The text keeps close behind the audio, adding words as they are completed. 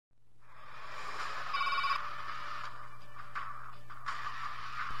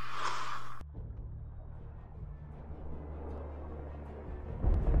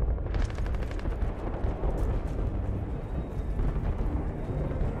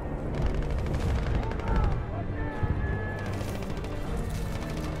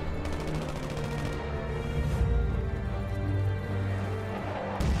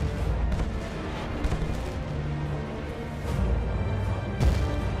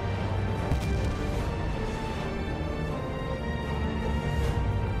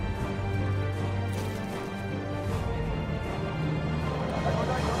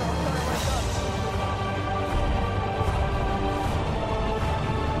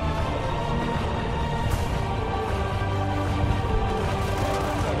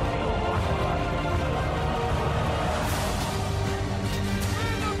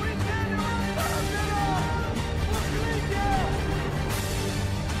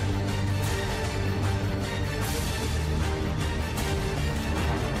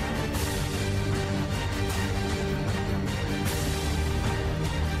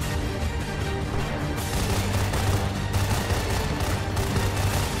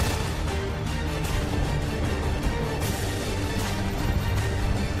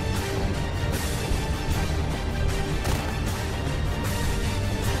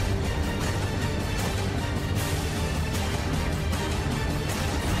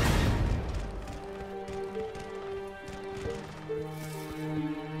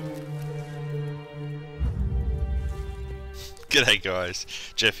G'day guys,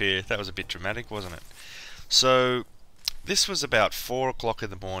 Jeff here. That was a bit dramatic, wasn't it? So, this was about 4 o'clock in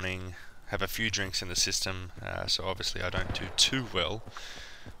the morning, have a few drinks in the system, so obviously I don't do too well.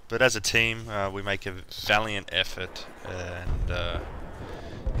 But as a team, we make a valiant effort, and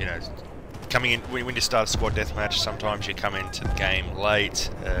you know, coming in when you start a squad deathmatch, sometimes you come into the game late,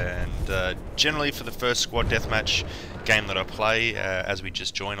 and generally for the first squad deathmatch game that I play, as we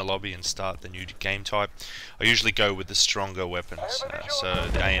just join a lobby and start the new game type, I usually go with the stronger weapons. So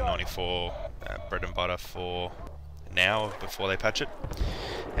the AN-94, bread and butter for now before they patch it.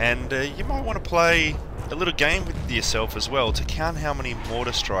 And you might want to play a little game with yourself as well to count how many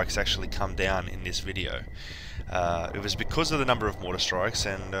mortar strikes actually come down in this video. It was because of the number of mortar strikes,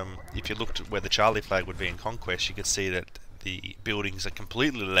 and if you looked at where the Charlie flag would be in Conquest, you could see that the buildings are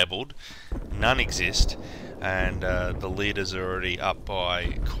completely leveled, none exist, and the leaders are already up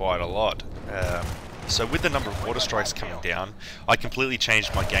by quite a lot. So with the number of mortar strikes coming down, I completely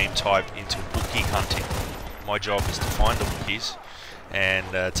changed my game type into bookie hunting. My job is to find the bookies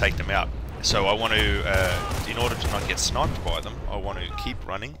and take them out. So I want to, in order to not get sniped by them, I want to keep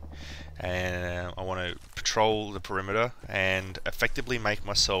running, and I want to patrol the perimeter and effectively make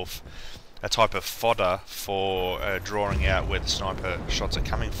myself a type of fodder for drawing out where the sniper shots are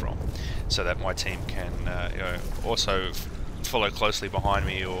coming from, so that my team can also follow closely behind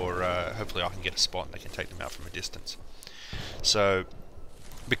me, or hopefully I can get a spot and they can take them out from a distance. So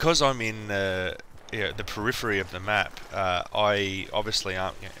because I'm in the periphery of the map, I obviously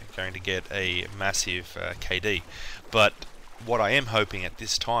aren't going to get a massive KD, but what I am hoping at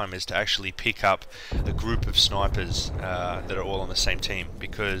this time is to actually pick up a group of snipers that are all on the same team,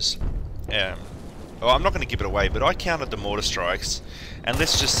 because well, I'm not going to give it away, but I counted the mortar strikes, and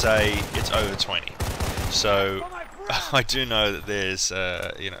let's just say it's over 20. So I do know that there's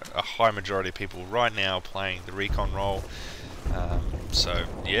a high majority of people right now playing the recon role. So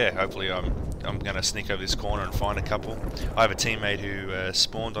yeah, hopefully I'm going to sneak over this corner and find a couple. I have a teammate who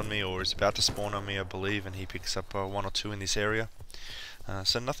spawned on me, or is about to spawn on me, I believe, and he picks up one or two in this area.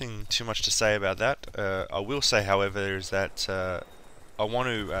 So nothing too much to say about that. I will say, however, is that I want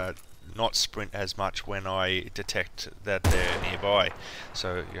to not sprint as much when I detect that they're nearby.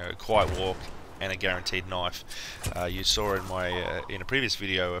 So quiet walk and a guaranteed knife. You saw in my in a previous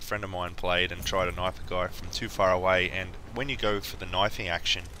video, a friend of mine played and tried to knife a guy from too far away, and when you go for the knifing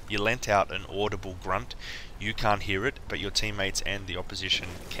action, you lent out an audible grunt. You can't hear it, but your teammates and the opposition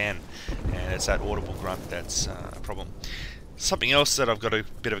can, and it's that audible grunt that's a problem. Something else that I've got a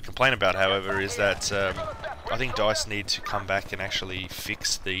bit of a complaint about, however, is that I think DICE need to come back and actually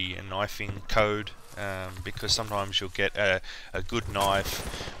fix the knifing code, because sometimes you'll get a good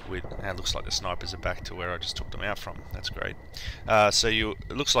knife with, it looks like the snipers are back to where I just took them out from. That's great. So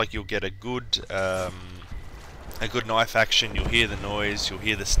it looks like you'll get a good knife action. You'll hear the noise, you'll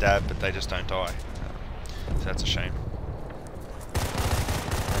hear the stab, but they just don't die. So that's a shame.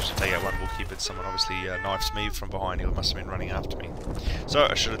 I should take out one bookie, but someone obviously knifes me from behind. He must have been running after me. So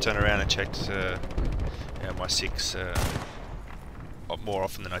I should have turned around and checked my 6 more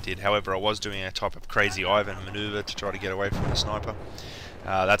often than I did. However, I was doing a type of crazy Ivan maneuver to try to get away from the sniper.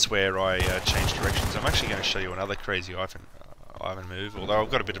 That's where I changed directions. I'm actually going to show you another crazy Ivan move, although I've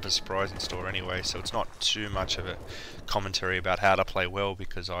got a bit of a surprise in store anyway, so it's not too much of a commentary about how to play well,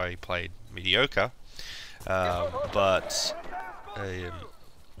 because I played mediocre. But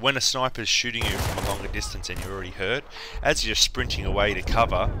when a sniper's shooting you from a longer distance and you're already hurt, as you're sprinting away to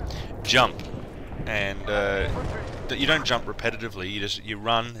cover, jump. And you don't jump repetitively, you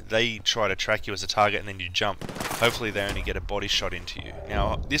run, they try to track you as a target, and then you jump. Hopefully they only get a body shot into you.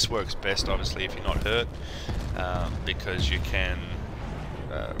 Now this works best obviously if you're not hurt, because you can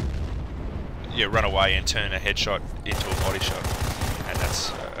run away and turn a headshot into a body shot, and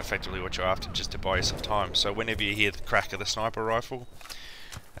that's effectively what you're after, just to buy yourself time. So whenever you hear the crack of the sniper rifle,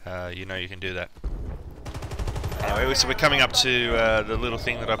 you know you can do that. Anyway, so we're coming up to the little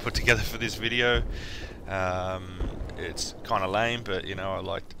thing that I put together for this video. It's kind of lame, but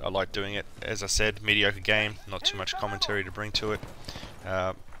I like doing it. As I said, mediocre game, not too much commentary to bring to it.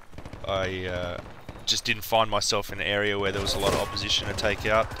 I just didn't find myself in an area where there was a lot of opposition to take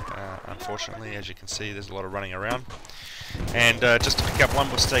out. Unfortunately, as you can see, there's a lot of running around. And just to pick up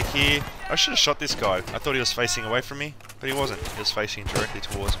one mistake here, I should have shot this guy. I thought he was facing away from me, but he wasn't. He was facing directly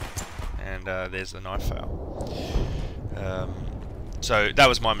towards me. And there's the knife fail. So that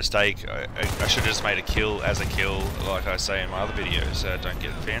was my mistake. I should have just made a kill as a kill, like I say in my other videos. Don't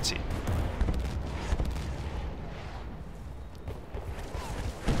get fancy.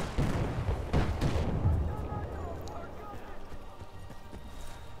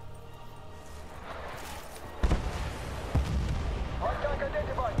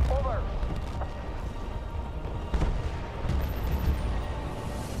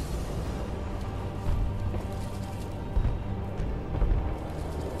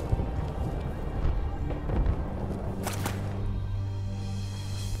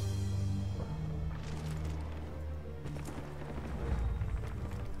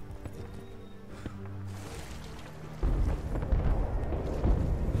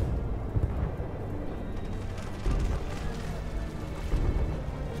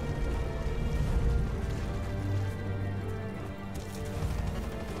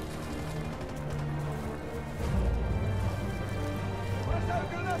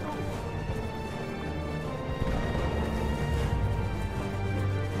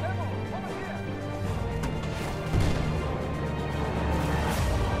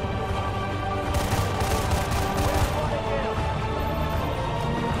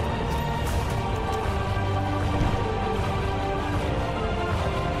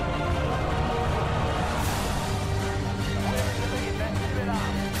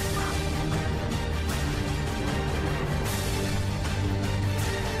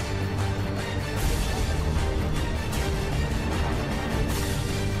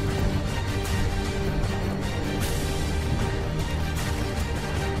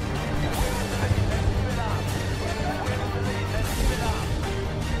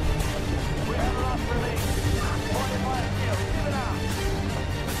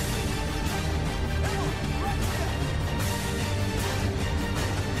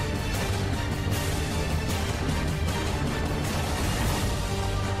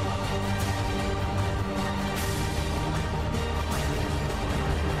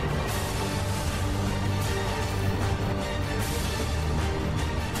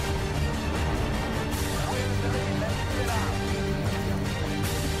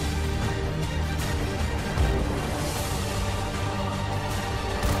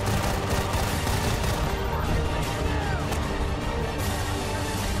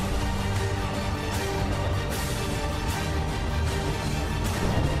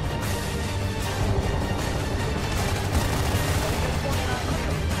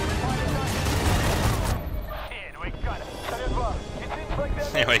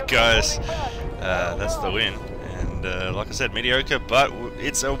 anyway, guys, that's the win. And like I said, mediocre, but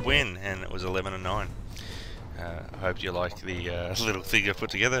it's a win, and it was 11-9. I hope you like the little thing I put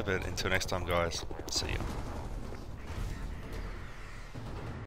together, but until next time, guys, see ya.